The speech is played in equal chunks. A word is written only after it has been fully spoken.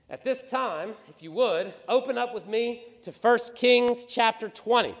At this time, if you would, open up with me to 1 Kings chapter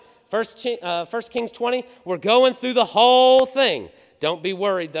 20. 1 Kings 20, we're going through the whole thing. Don't be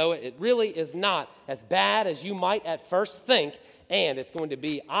worried, though. It really is not as bad as you might at first think, and it's going to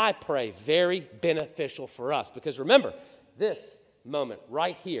be, I pray, very beneficial for us. Because remember, this moment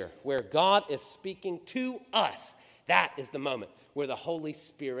right here where God is speaking to us, that is the moment where the Holy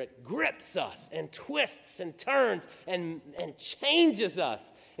Spirit grips us and twists and turns and changes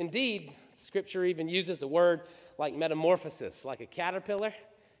us. Indeed, Scripture even uses a word like metamorphosis, like a caterpillar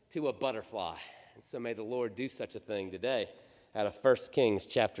to a butterfly. And so may the Lord do such a thing today out of 1 Kings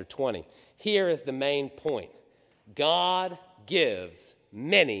chapter 20. Here is the main point. God gives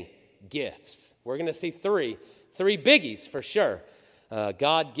many gifts. We're going to see three biggies for sure.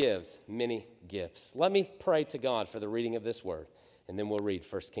 God gives many gifts. Let me pray to God for the reading of this word, and then we'll read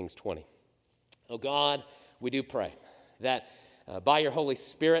 1 Kings 20. Oh God, we do pray that by your Holy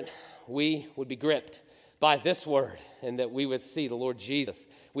Spirit, we would be gripped by this word, and that we would see the Lord Jesus.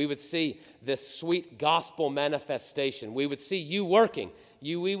 We would see this sweet gospel manifestation. We would see you working.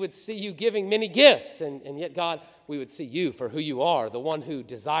 We would see you giving many gifts. And yet, God, we would see you for who you are, the one who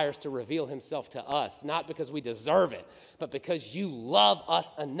desires to reveal himself to us, not because we deserve it, but because you love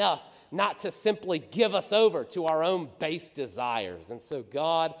us enough not to simply give us over to our own base desires. And so,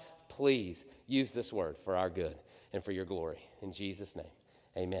 God, please use this word for our good and for your glory. In Jesus' name,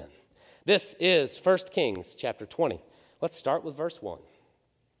 amen. This is 1 Kings chapter 20. Let's start with verse 1.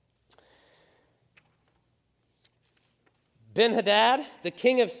 Ben-Hadad, the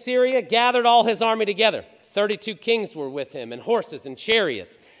king of Syria, gathered all his army together. 32 kings were with him, and horses and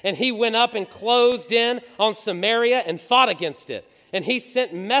chariots. And he went up and closed in on Samaria and fought against it. And he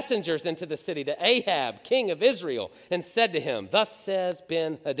sent messengers into the city to Ahab, king of Israel, and said to him, "Thus says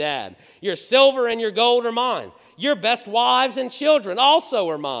Ben-Hadad, your silver and your gold are mine. Your best wives and children also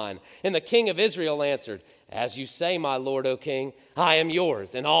are mine." And the king of Israel answered, "As you say, my lord, O king, I am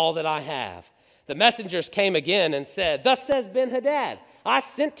yours and all that I have." The messengers came again and said, "Thus says Ben-Hadad, I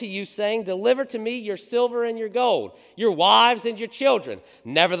sent to you, saying, deliver to me your silver and your gold, your wives and your children.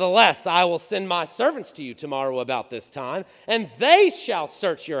 Nevertheless, I will send my servants to you tomorrow about this time, and they shall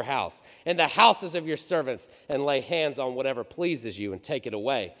search your house and the houses of your servants and lay hands on whatever pleases you and take it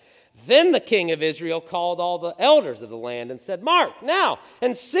away." Then the king of Israel called all the elders of the land and said, "Mark now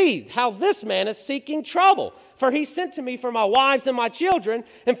and see how this man is seeking trouble. For he sent to me for my wives and my children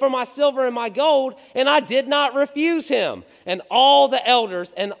and for my silver and my gold, and I did not refuse him." And all the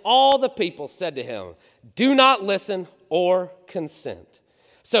elders and all the people said to him, "Do not listen or consent."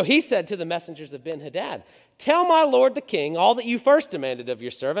 So he said to the messengers of Ben-Hadad, "Tell my lord the king all that you first demanded of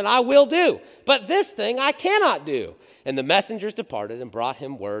your servant I will do, but this thing I cannot do." And the messengers departed and brought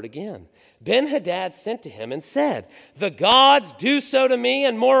him word again. Ben-Hadad sent to him and said, "The gods do so to me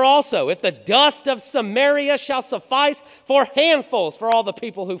and more also, if the dust of Samaria shall suffice for handfuls for all the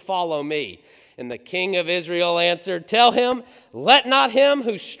people who follow me." And the king of Israel answered, "Tell him, let not him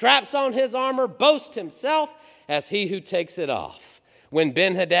who straps on his armor boast himself as he who takes it off." When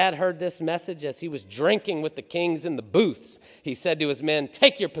Ben-Hadad heard this message, as he was drinking with the kings in the booths, he said to his men,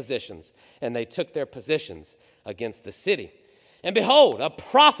 "Take your positions." And they took their positions against the city. And behold, a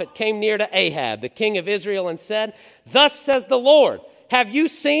prophet came near to Ahab, the king of Israel, and said, "Thus says the Lord, have you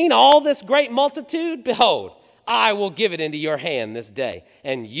seen all this great multitude? Behold, I will give it into your hand this day,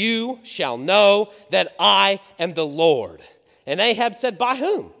 and you shall know that I am the Lord." And Ahab said, "By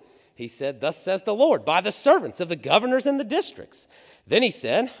whom?" He said, "Thus says the Lord, by the servants of the governors in the districts." Then he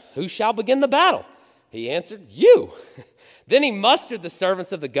said, "Who shall begin the battle?" He answered, "You." Then he mustered the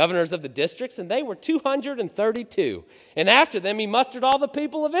servants of the governors of the districts, and they were 232. And after them he mustered all the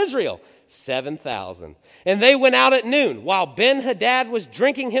people of Israel, 7,000. And they went out at noon, while Ben-Hadad was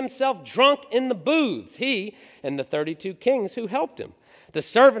drinking himself drunk in the booths, he and the 32 kings who helped him. The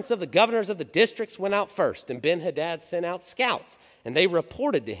servants of the governors of the districts went out first, and Ben-Hadad sent out scouts, and they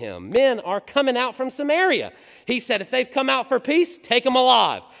reported to him, "Men are coming out from Samaria." He said, "If they've come out for peace, take them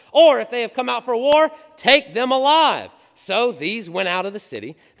alive. Or if they have come out for war, take them alive." So these went out of the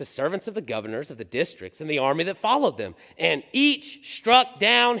city, the servants of the governors of the districts and the army that followed them, and each struck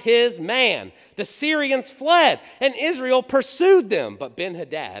down his man. The Syrians fled, and Israel pursued them. But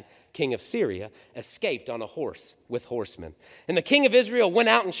Ben-Hadad, king of Syria, escaped on a horse with horsemen. And the king of Israel went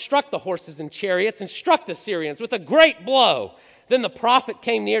out and struck the horses and chariots and struck the Syrians with a great blow. Then the prophet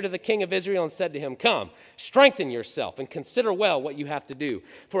came near to the king of Israel and said to him, "Come, strengthen yourself and consider well what you have to do.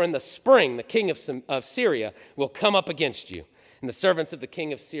 For in the spring the king of Syria will come up against you." And the servants of the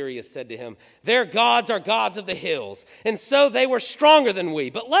king of Syria said to him, their gods are gods of the hills, and so they were stronger than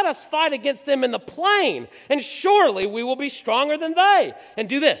we. But let us fight against them in the plain, and surely we will be stronger than they. And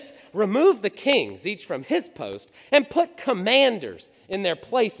do this, remove the kings, each from his post, and put commanders in their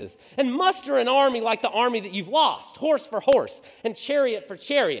places, and muster an army like the army that you've lost, horse for horse, and chariot for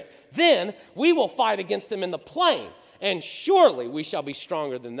chariot. Then we will fight against them in the plain, and surely we shall be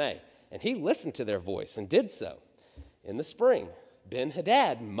stronger than they. And he listened to their voice and did so. In the spring,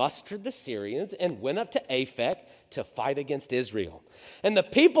 Ben-Hadad mustered the Syrians and went up to Aphek to fight against Israel. And the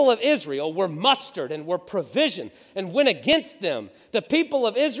people of Israel were mustered and were provisioned and went against them. The people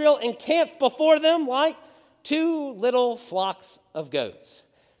of Israel encamped before them like two little flocks of goats.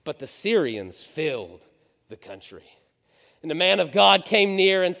 But the Syrians filled the country. And the man of God came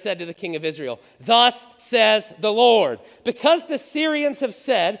near and said to the king of Israel, thus says the Lord, because the Syrians have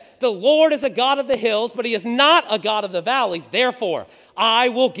said, the Lord is a God of the hills, but he is not a God of the valleys. Therefore, I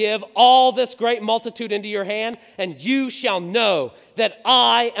will give all this great multitude into your hand, and you shall know that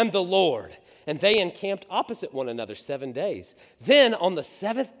I am the Lord. And they encamped opposite one another 7 days. Then on the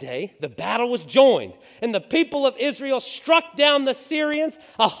seventh day, the battle was joined, and the people of Israel struck down the Syrians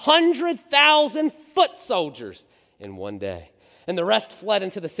 100,000 foot soldiers in one day. And the rest fled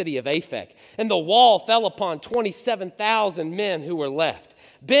into the city of Aphek, and the wall fell upon 27,000 men who were left.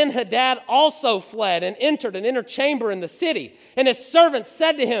 Ben-Hadad also fled and entered an inner chamber in the city. And his servants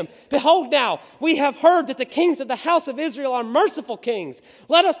said to him, behold now, we have heard that the kings of the house of Israel are merciful kings.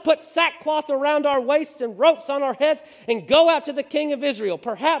 Let us put sackcloth around our waists and ropes on our heads and go out to the king of Israel.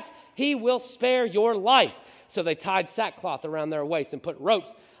 Perhaps he will spare your life. So they tied sackcloth around their waists and put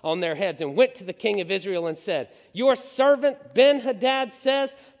ropes on their heads and went to the king of Israel and said, your servant Ben-Hadad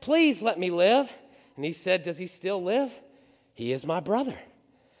says, please let me live. And he said, does he still live? He is my brother.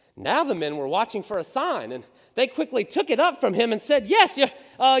 Now the men were watching for a sign, and they quickly took it up from him and said, yes,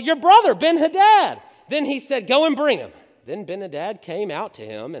 your brother Ben-Hadad. Then he said, go and bring him. Then Ben-Hadad came out to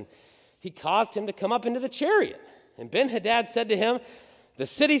him, and he caused him to come up into the chariot. And Ben-Hadad said to him, the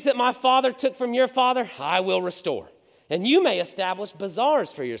cities that my father took from your father, I will restore. And you may establish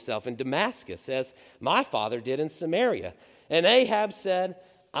bazaars for yourself in Damascus, as my father did in Samaria. And Ahab said,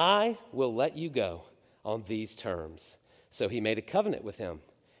 I will let you go on these terms. So he made a covenant with him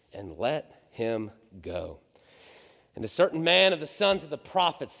and let him go. And a certain man of the sons of the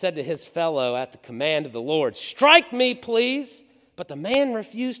prophets said to his fellow at the command of the Lord, strike me, please. But the man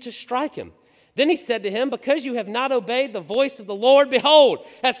refused to strike him. Then he said to him, because you have not obeyed the voice of the Lord, behold,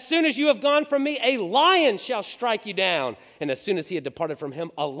 as soon as you have gone from me, a lion shall strike you down. And as soon as he had departed from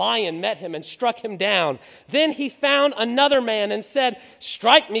him, a lion met him and struck him down. Then he found another man and said,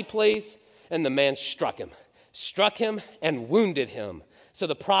 strike me, please. And the man struck him and wounded him. So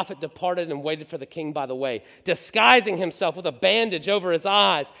the prophet departed and waited for the king by the way, disguising himself with a bandage over his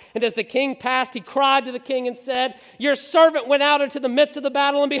eyes. And as the king passed, he cried to the king and said, your servant went out into the midst of the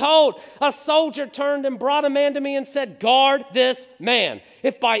battle, and behold, a soldier turned and brought a man to me and said, guard this man.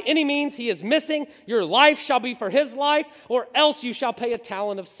 If by any means he is missing, your life shall be for his life, or else you shall pay a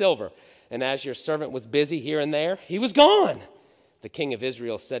talent of silver. And as your servant was busy here and there, he was gone. The king of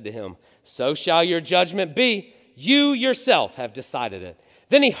Israel said to him, so shall your judgment be. You yourself have decided it.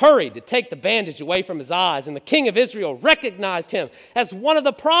 Then he hurried to take the bandage away from his eyes, and the king of Israel recognized him as one of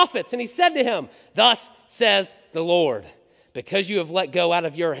the prophets. And he said to him, thus says the Lord, because you have let go out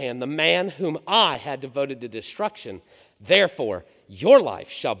of your hand the man whom I had devoted to destruction, therefore your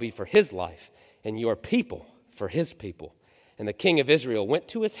life shall be for his life, and your people for his people. And the king of Israel went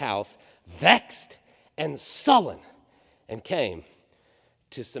to his house, vexed and sullen, and came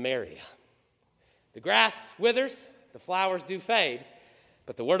to Samaria. The grass withers, the flowers do fade,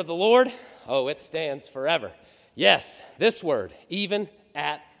 but the word of the Lord, oh, it stands forever. Yes, this word, even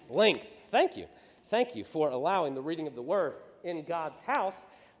at length. Thank you. Thank you for allowing the reading of the word in God's house.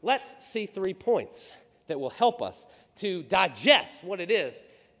 Let's see 3 points that will help us to digest what it is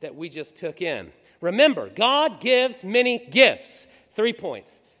that we just took in. Remember, God gives many gifts. 3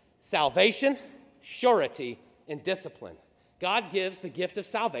 points: salvation, surety, and discipline. God gives the gift of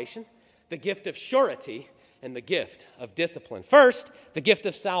salvation, the gift of surety, and the gift of discipline. First, the gift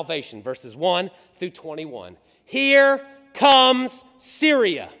of salvation, verses 1 through 21. Here comes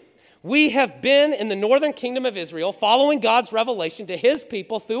Syria. We have been in the northern kingdom of Israel following God's revelation to his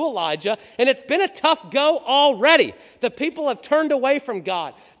people through Elijah, and it's been a tough go already. The people have turned away from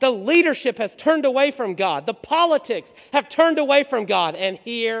God. The leadership has turned away from God. The politics have turned away from God, and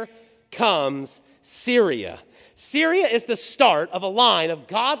here comes Syria. Syria is the start of a line of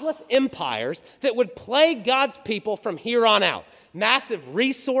godless empires that would plague God's people from here on out. Massive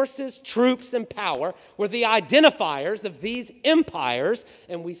resources, troops, and power were the identifiers of these empires,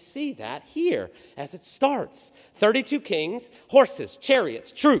 and we see that here as it starts. 32 kings, horses,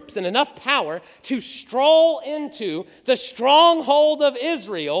 chariots, troops, and enough power to stroll into the stronghold of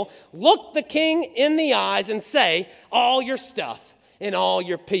Israel, look the king in the eyes and say, all your stuff and all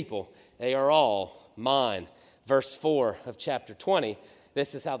your people, they are all mine. Verse 4 of chapter 20,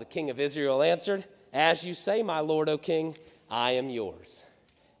 this is how the king of Israel answered, as you say, my lord, O king, I am yours,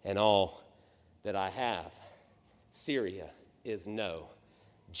 and all that I have. Syria is no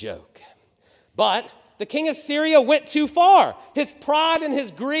joke. But the king of Syria went too far. His pride and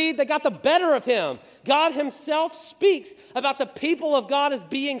his greed, they got the better of him. God himself speaks about the people of God as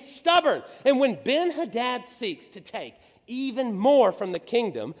being stubborn. And when Ben-Hadad seeks to take even more from the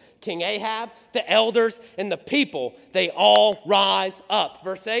kingdom, King Ahab, the elders, and the people, they all rise up.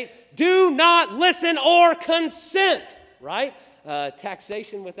 Verse 8, do not listen or consent. Right?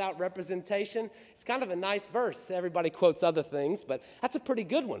 Taxation without representation. It's kind of a nice verse. Everybody quotes other things, but that's a pretty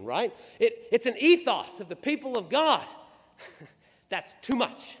good one, right? It's an ethos of the people of God. That's too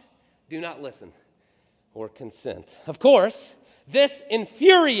much. Do not listen or consent. Of course, this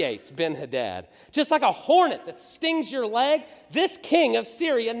infuriates Ben-Hadad. Just like a hornet that stings your leg, this king of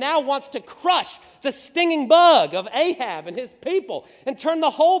Syria now wants to crush the stinging bug of Ahab and his people and turn the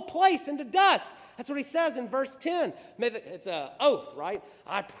whole place into dust. That's what he says in verse 10. It's an oath, right?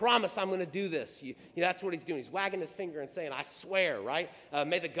 I promise I'm going to do this. That's what he's doing. He's wagging his finger and saying, I swear, right?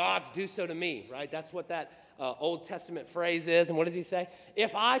 May the gods do so to me, right? That's what that Old Testament phrase is. And what does he say?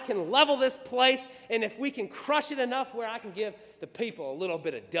 If I can level this place and if we can crush it enough where I can give the people a little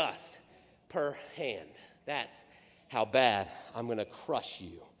bit of dust per hand, that's how bad I'm going to crush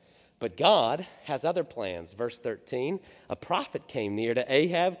you. But God has other plans. Verse 13, a prophet came near to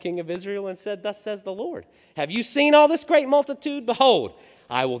Ahab, king of Israel, and said, thus says the Lord, have you seen all this great multitude? Behold,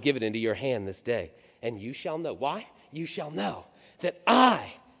 I will give it into your hand this day, and you shall know. Why? You shall know that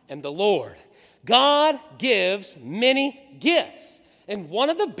I am the Lord. God gives many gifts, and one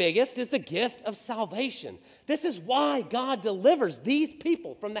of the biggest is the gift of salvation. This is why God delivers these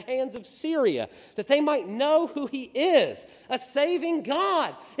people from the hands of Syria, that they might know who he is, a saving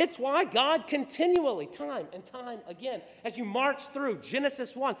God. It's why God continually, time and time again, as you march through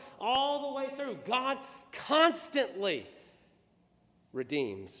Genesis 1, all the way through, God constantly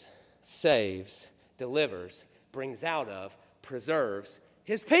redeems, saves, delivers, brings out of, preserves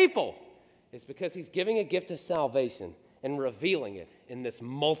his people. It's because he's giving a gift of salvation and revealing it in this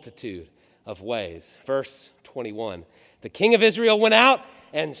multitude of ways. Verse 21, the king of Israel went out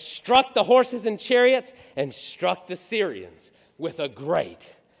and struck the horses and chariots and struck the Syrians with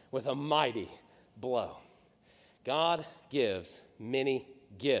a mighty blow. God gives many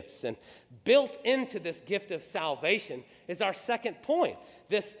gifts, and built into this gift of salvation is our second point,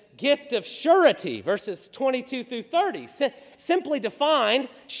 this gift of surety, verses 22 through 30. Simply defined,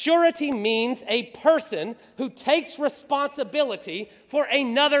 surety means a person who takes responsibility for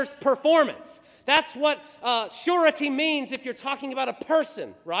another's performance. That's what surety means if you're talking about a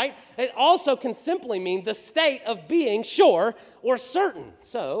person, right? It also can simply mean the state of being sure or certain.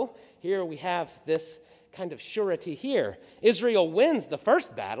 So here we have this kind of surety here. Israel wins the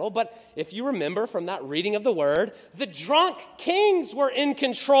first battle, but if you remember from that reading of the word, the drunk kings were in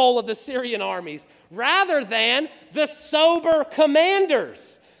control of the Syrian armies rather than the sober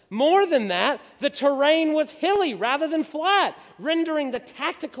commanders. More than that, the terrain was hilly rather than flat, rendering the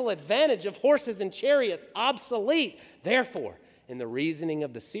tactical advantage of horses and chariots obsolete. Therefore, in the reasoning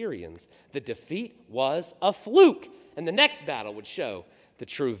of the Syrians, the defeat was a fluke, and the next battle would show the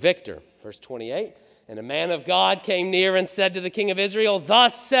true victor. Verse 28, and a man of God came near and said to the king of Israel,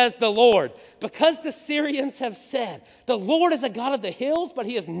 thus says the Lord, because the Syrians have said, the Lord is a God of the hills, but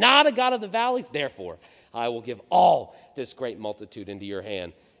he is not a God of the valleys, therefore I will give all this great multitude into your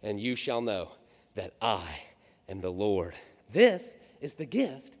hand, and you shall know that I am the Lord. This is the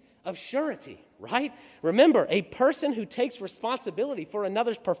gift of surety, right? Remember, a person who takes responsibility for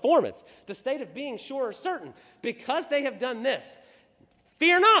another's performance, the state of being sure or certain, because they have done this,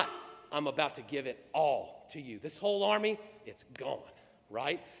 fear not, I'm about to give it all to you. This whole army, it's gone,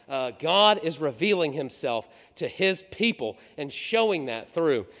 right? God is revealing himself to his people and showing that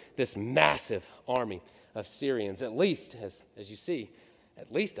through this massive army of Syrians, at least, as you see,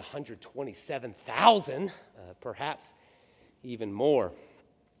 at least 127,000, perhaps even more.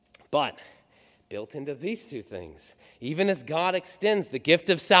 But built into these two things, even as God extends the gift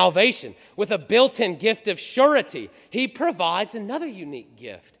of salvation with a built-in gift of surety, he provides another unique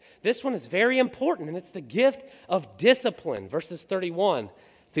gift. This one is very important, and it's the gift of discipline. Verses 31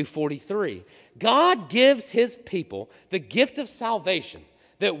 through 43. God gives his people the gift of salvation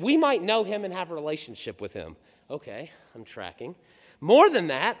that we might know him and have a relationship with him. Okay, I'm tracking. More than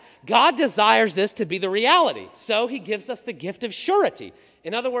that, God desires this to be the reality. So he gives us the gift of surety.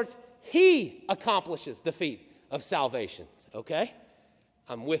 In other words, he accomplishes the feat of salvation. Okay?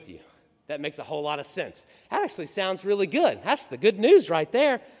 I'm with you. That makes a whole lot of sense. That actually sounds really good. That's the good news right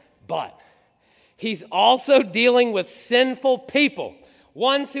there. But he's also dealing with sinful people,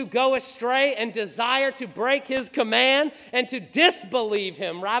 ones who go astray and desire to break his command and to disbelieve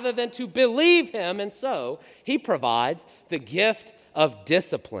him rather than to believe him. And so he provides the gift of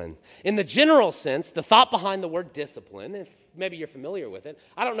discipline. In the general sense, the thought behind the word discipline, if maybe you're familiar with it,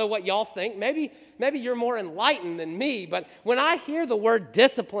 I don't know what y'all think. Maybe you're more enlightened than me, but when I hear the word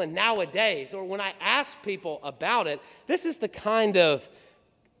discipline nowadays, or when I ask people about it, this is the kind of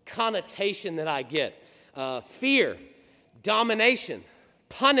connotation that I get. Fear, domination,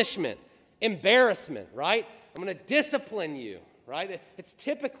 punishment, embarrassment, right? I'm going to discipline you, right? It's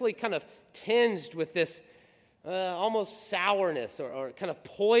typically kind of tinged with this almost sourness or kind of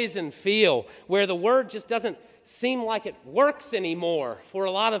poison feel, where the word just doesn't seem like it works anymore for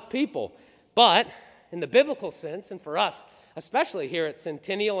a lot of people. But in the biblical sense, and for us, especially here at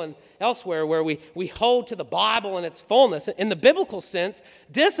Centennial and elsewhere where we hold to the Bible in its fullness, in the biblical sense,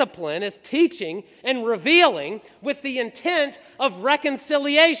 discipline is teaching and revealing with the intent of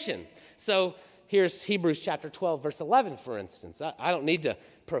reconciliation. So here's Hebrews chapter 12, verse 11, for instance. I don't need to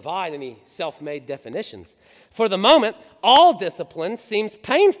provide any self-made definitions. For the moment, all discipline seems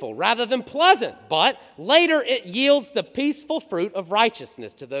painful rather than pleasant, but later it yields the peaceful fruit of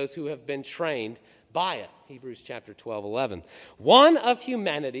righteousness to those who have been trained by it. Hebrews chapter 12, 11. One of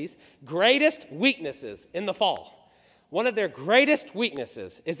humanity's greatest weaknesses in the fall, one of their greatest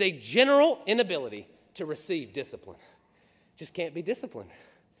weaknesses is a general inability to receive discipline. Just can't be disciplined.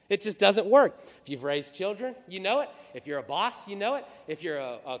 It just doesn't work. If you've raised children, you know it. If you're a boss, you know it. If you're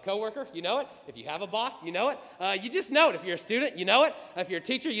a coworker, you know it. If you have a boss, you know it. You just know it. If you're a student, you know it. If you're a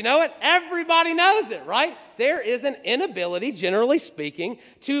teacher, you know it. Everybody knows it, right? There is an inability, generally speaking,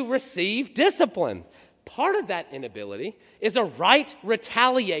 to receive discipline. Part of that inability is a right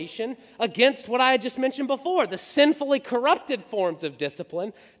retaliation against what I had just mentioned before, the sinfully corrupted forms of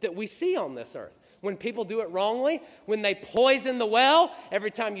discipline that we see on this earth. When people do it wrongly, when they poison the well, every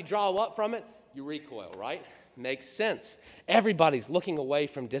time you draw up from it, you recoil, right? Makes sense. Everybody's looking away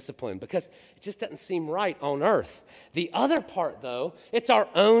from discipline because it just doesn't seem right on earth. The other part, though, it's our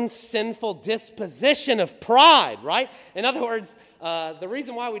own sinful disposition of pride, right? In other words, the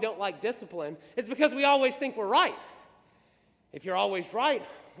reason why we don't like discipline is because we always think we're right. If you're always right,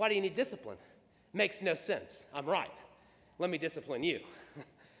 why do you need discipline? Makes no sense. I'm right. Let me discipline you.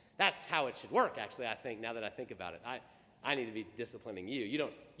 That's how it should work, actually, I think, now that I think about it. I need to be disciplining you.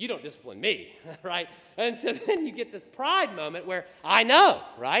 You don't discipline me, right? And so then you get this pride moment where I know,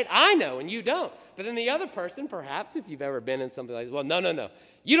 right? I know and you don't. But then the other person, perhaps, if you've ever been in something like this, well, no.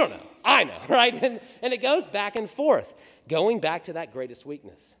 You don't know. I know, right? And it goes back and forth, going back to that greatest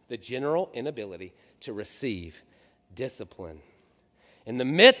weakness, the general inability to receive discipline. In the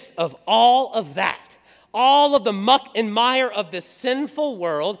midst of all of that, all of the muck and mire of this sinful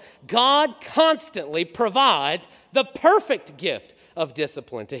world, God constantly provides the perfect gift of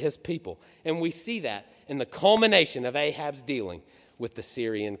discipline to his people. And we see that in the culmination of Ahab's dealing with the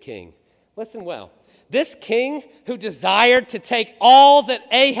Syrian king. Listen well. This king who desired to take all that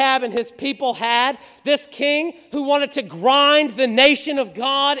Ahab and his people had, this king who wanted to grind the nation of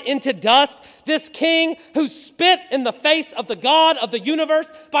God into dust, this king who spit in the face of the God of the universe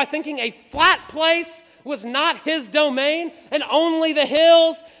by thinking a flat place was not his domain and only the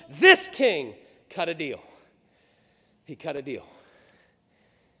hills, this king cut a deal. He cut a deal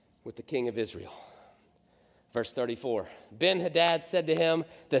with the king of Israel. Verse 34, Ben-Hadad said to him,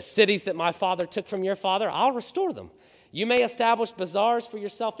 the cities that my father took from your father, I'll restore them. You may establish bazaars for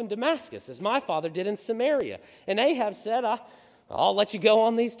yourself in Damascus, as my father did in Samaria. And Ahab said, I'll let you go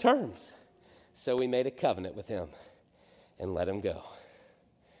on these terms. So he made a covenant with him and let him go.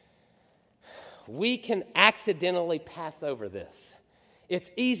 We can accidentally pass over this.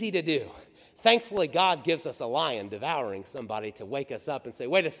 It's easy to do. Thankfully, God gives us a lion devouring somebody to wake us up and say,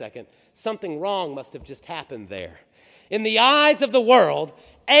 wait a second, something wrong must have just happened there. In the eyes of the world,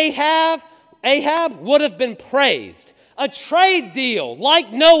 Ahab would have been praised. A trade deal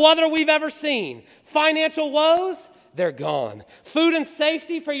like no other we've ever seen. Financial woes, they're gone. Food and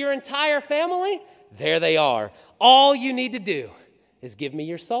safety for your entire family, there they are. All you need to do is give me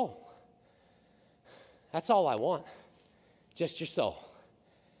your soul. That's all I want. Just your soul.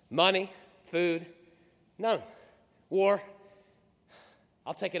 Money, food, none. War,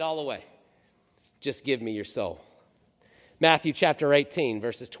 I'll take it all away. Just give me your soul. Matthew chapter 18,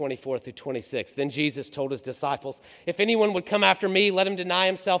 verses 24 through 26. Then Jesus told his disciples, if anyone would come after me, let him deny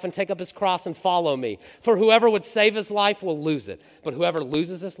himself and take up his cross and follow me. For whoever would save his life will lose it. But whoever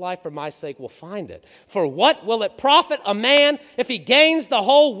loses his life for my sake will find it. For what will it profit a man if he gains the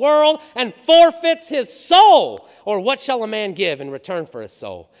whole world and forfeits his soul? Or what shall a man give in return for his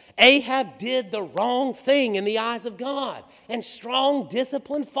soul? Ahab did the wrong thing in the eyes of God, and strong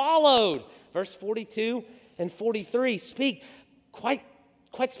discipline followed. Verse 42 and 43 speak quite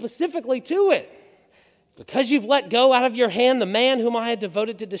specifically to it. Because you've let go out of your hand the man whom I had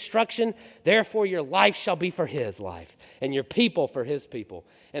devoted to destruction, therefore your life shall be for his life, and your people for his people.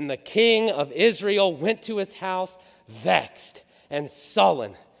 And the king of Israel went to his house vexed and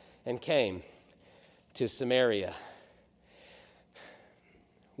sullen, and came to Samaria.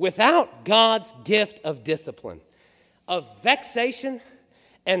 Without God's gift of discipline, of vexation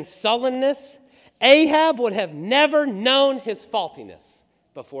and sullenness, Ahab would have never known his faultiness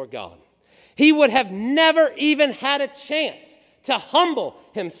before God. He would have never even had a chance to humble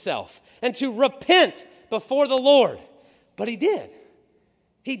himself and to repent before the Lord. But he did.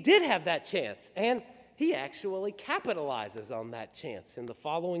 He did have that chance, and he actually capitalizes on that chance in the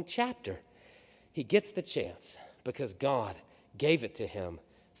following chapter. He gets the chance because God gave it to him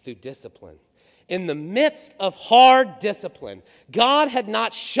through discipline. In the midst of hard discipline, God had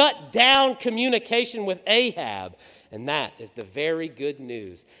not shut down communication with Ahab. And that is the very good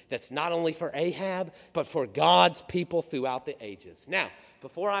news that's not only for Ahab, but for God's people throughout the ages. Now,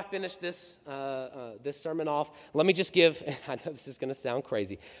 before I finish this sermon off, let me just give, I know this is going to sound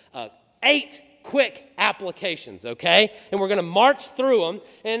crazy, 8 quick applications, okay? And we're going to march through them,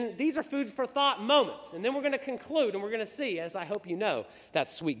 and these are food for thought moments. And then we're going to conclude, and we're going to see, as I hope you know, that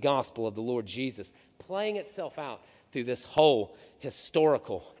sweet gospel of the Lord Jesus playing itself out through this whole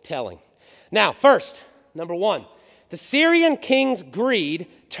historical telling. Now, first, number 1, the Syrian king's greed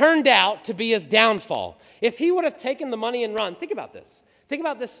turned out to be his downfall. If he would have taken the money and run, think about this. Think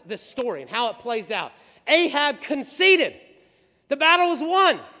about this story and how it plays out. Ahab conceded. The battle was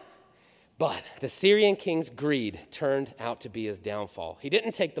won. But the Syrian king's greed turned out to be his downfall. He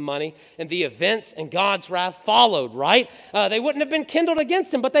didn't take the money, and the events and God's wrath followed, right? They wouldn't have been kindled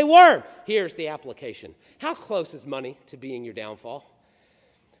against him, but they were. Here's the application. How close is money to being your downfall?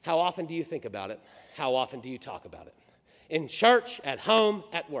 How often do you think about it? How often do you talk about it? In church, at home,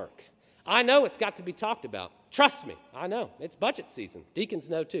 at work. I know it's got to be talked about. Trust me, I know. It's budget season. Deacons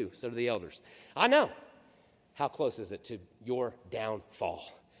know too, so do the elders. I know. How close is it to your downfall?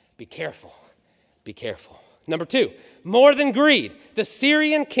 Be careful. Be careful. Number 2, more than greed. The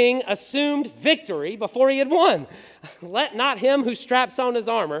Syrian king assumed victory before he had won. Let not him who straps on his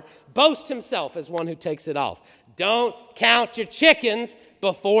armor boast himself as one who takes it off. Don't count your chickens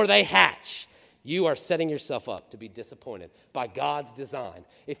before they hatch. You are setting yourself up to be disappointed by God's design.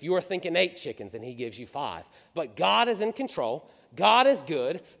 If you are thinking 8 chickens and he gives you 5. But God is in control. God is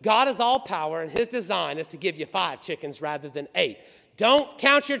good. God is all power, and his design is to give you 5 chickens rather than 8. Don't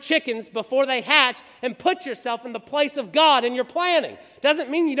count your chickens before they hatch and put yourself in the place of God in your planning.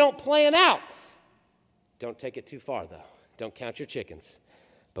 Doesn't mean you don't plan out. Don't take it too far, though. Don't count your chickens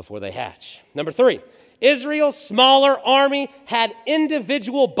before they hatch. Number 3, Israel's smaller army had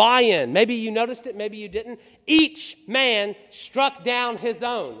individual buy-in. Maybe you noticed it, maybe you didn't. Each man struck down his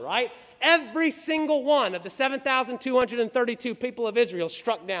own, right? Every single one of the 7,232 people of Israel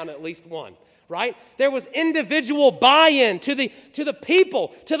struck down at least one. Right? There was individual buy-in to the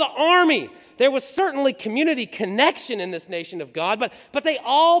people, to the army. There was certainly community connection in this nation of God, but they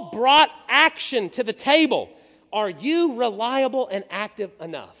all brought action to the table. Are you reliable and active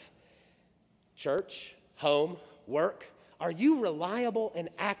enough? Church, home, work, are you reliable and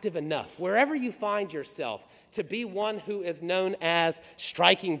active enough, wherever you find yourself, to be one who is known as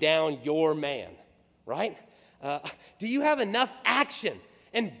striking down your man? Right? Do you have enough action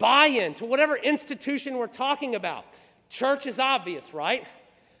and buy-in to whatever institution we're talking about? Church is obvious, right?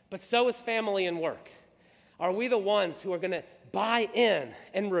 But so is family and work. Are we the ones who are going to buy in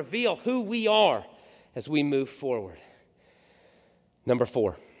and reveal who we are as we move forward? Number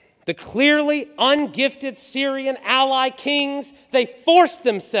 4, the clearly ungifted Syrian ally kings, they forced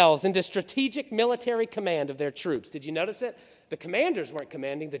themselves into strategic military command of their troops. Did you notice it? The commanders weren't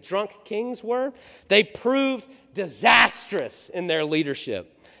commanding, the drunk kings were. They proved disastrous in their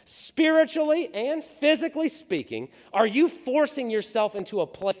leadership. Spiritually and physically speaking, are you forcing yourself into a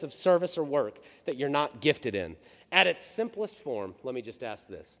place of service or work that you're not gifted in? At its simplest form, let me just ask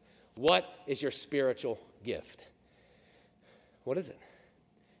this. What is your spiritual gift? What is it?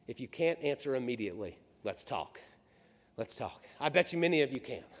 If you can't answer immediately, let's talk. Let's talk. I bet you many of you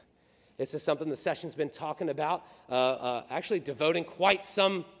can. This is something the session's been talking about, actually devoting quite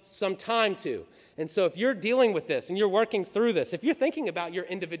some time to. And so if you're dealing with this and you're working through this, if you're thinking about your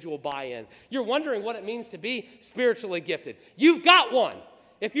individual buy-in, you're wondering what it means to be spiritually gifted, you've got one.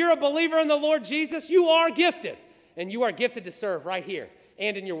 If you're a believer in the Lord Jesus, you are gifted. And you are gifted to serve right here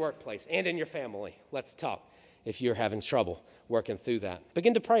and in your workplace and in your family. Let's talk if you're having trouble working through that.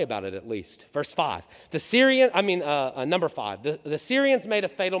 Begin to pray about it at least. Verse 5. Number 5. The Syrians made a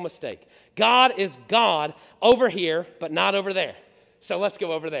fatal mistake. God is God over here, but not over there. So let's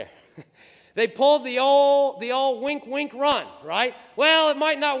go over there. They pulled the old wink, wink, run, right? Well, it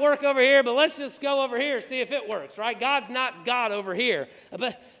might not work over here, but let's just go over here, see if it works, right? God's not God over here.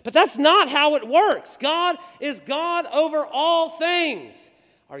 But that's not how it works. God is God over all things.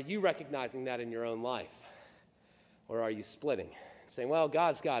 Are you recognizing that in your own life? Or are you splitting and saying, well,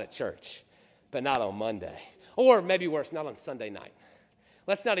 God's God at church, but not on Monday? Or maybe worse, not on Sunday night.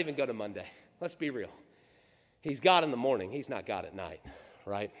 Let's not even go to Monday. Let's be real. He's God in the morning. He's not God at night,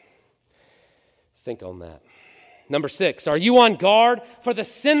 right? Think on that. Number 6, are you on guard for the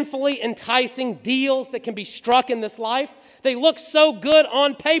sinfully enticing deals that can be struck in this life? They look so good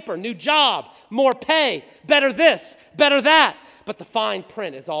on paper. New job, more pay, better this, better that. But the fine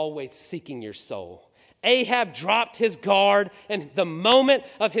print is always seeking your soul. Ahab dropped his guard, and the moment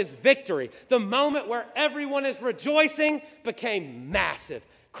of his victory, the moment where everyone is rejoicing, became massive,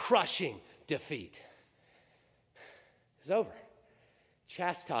 crushing defeat. It's over.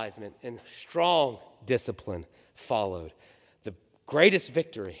 Chastisement and strong discipline followed. The greatest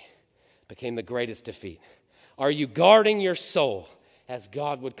victory became the greatest defeat. Are you guarding your soul as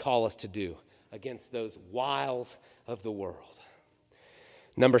God would call us to do against those wiles of the world?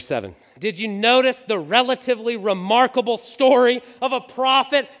 Number 7, did you notice the relatively remarkable story of a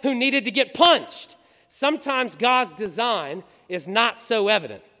prophet who needed to get punched? Sometimes God's design is not so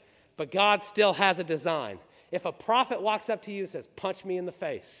evident, but God still has a design. If a prophet walks up to you and says, punch me in the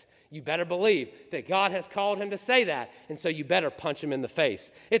face, you better believe that God has called him to say that, and so you better punch him in the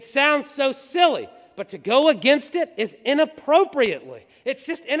face. It sounds so silly, but to go against it is inappropriately. It's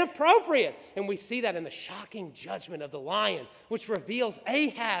just inappropriate. And we see that in the shocking judgment of the lion, which reveals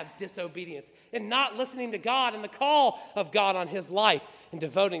Ahab's disobedience and not listening to God and the call of God on his life and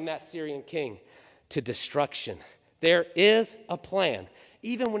devoting that Syrian king to destruction. There is a plan,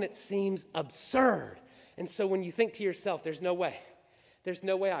 even when it seems absurd. And so when you think to yourself, there's no way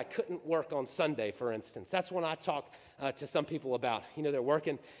I couldn't work on Sunday, for instance. That's when I talk to some people about, they're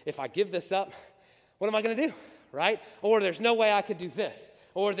working. If I give this up, what am I going to do, right? Or there's no way I could do this.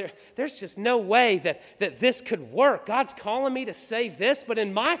 Or there's just no way that this could work. God's calling me to say this, but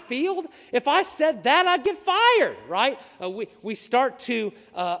in my field, if I said that, I'd get fired, right? We start to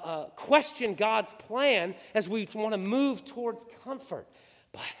question God's plan as we want to move towards comfort.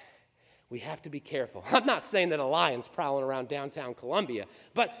 But we have to be careful. I'm not saying that a lion's prowling around downtown Columbia,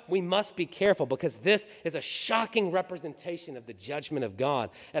 but we must be careful because this is a shocking representation of the judgment of God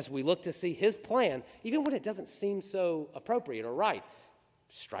as we look to see his plan, even when it doesn't seem so appropriate or right.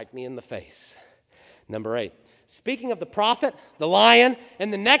 Strike me in the face. Number 8, speaking of the prophet, the lion,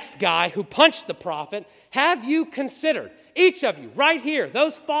 and the next guy who punched the prophet, have you considered, each of you right here,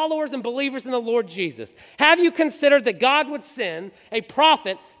 those followers and believers in the Lord Jesus, have you considered that God would send a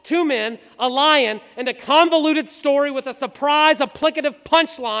prophet, 2 men, a lion, and a convoluted story with a surprise applicative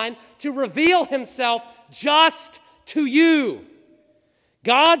punchline to reveal himself just to you?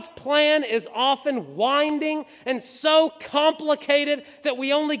 God's plan is often winding and so complicated that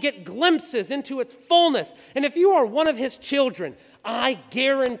we only get glimpses into its fullness. And if you are one of his children, I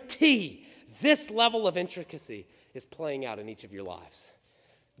guarantee this level of intricacy is playing out in each of your lives.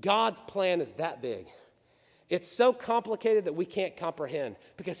 God's plan is that big. It's so complicated that we can't comprehend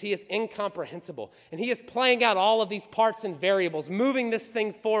because he is incomprehensible. And he is playing out all of these parts and variables, moving this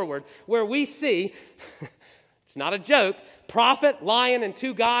thing forward where we see, it's not a joke, prophet, lion, and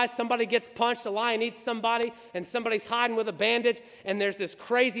 2 guys. Somebody gets punched, a lion eats somebody, and somebody's hiding with a bandage. And there's this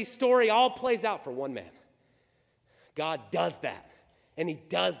crazy story, all plays out for one man. God does that, and he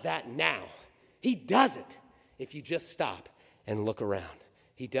does that now. He does it if you just stop and look around.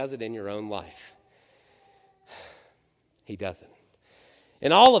 He does it in your own life. He does it.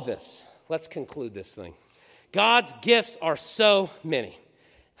 In all of this, let's conclude this thing. God's gifts are so many.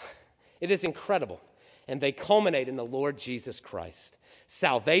 It is incredible. And they culminate in the Lord Jesus Christ.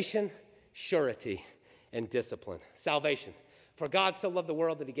 Salvation, surety, and discipline. Salvation. For God so loved the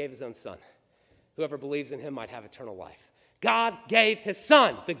world that he gave his own son. Whoever believes in him might have eternal life. God gave his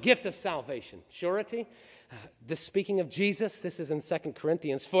son the gift of salvation. Surety. This speaking of Jesus, this is in 2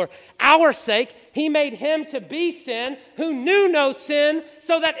 Corinthians. For our sake, he made him to be sin who knew no sin,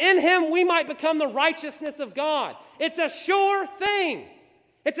 so that in him we might become the righteousness of God. It's a sure thing.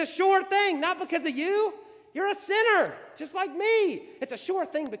 It's a sure thing, not because of you. You're a sinner, just like me. It's a sure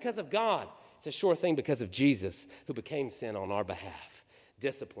thing because of God. It's a sure thing because of Jesus, who became sin on our behalf.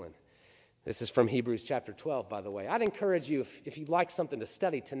 Discipline. This is from Hebrews chapter 12, by the way. I'd encourage you, if you'd like something to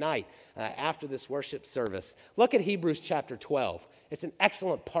study tonight after this worship service, look at Hebrews chapter 12. It's an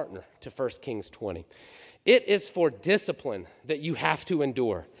excellent partner to 1 Kings 20. It is for discipline that you have to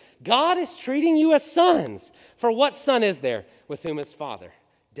endure. God is treating you as sons. For what son is there with whom his father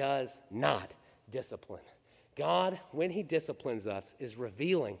does not discipline? God, when he disciplines us, is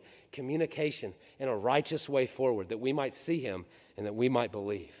revealing communication in a righteous way forward, that we might see him and that we might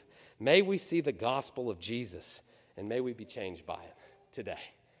believe. May we see the gospel of Jesus, and may we be changed by it today.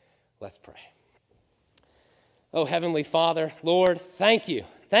 Let's pray. Oh, Heavenly Father, Lord, thank you.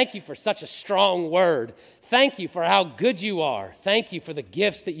 Thank you for such a strong word. Thank you for how good you are. Thank you for the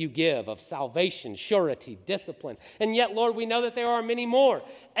gifts that you give of salvation, surety, discipline. And yet, Lord, we know that there are many more.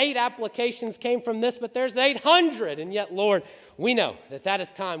 8 applications came from this, but there's 800. And yet, Lord, we know that that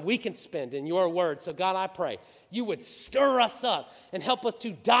is time we can spend in your word. So, God, I pray you would stir us up and help us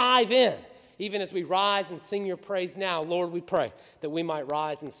to dive in. Even as we rise and sing your praise now, Lord, we pray that we might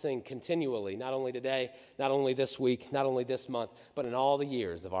rise and sing continually, not only today, not only this week, not only this month, but in all the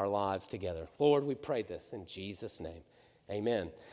years of our lives together. Lord, we pray this in Jesus' name. Amen.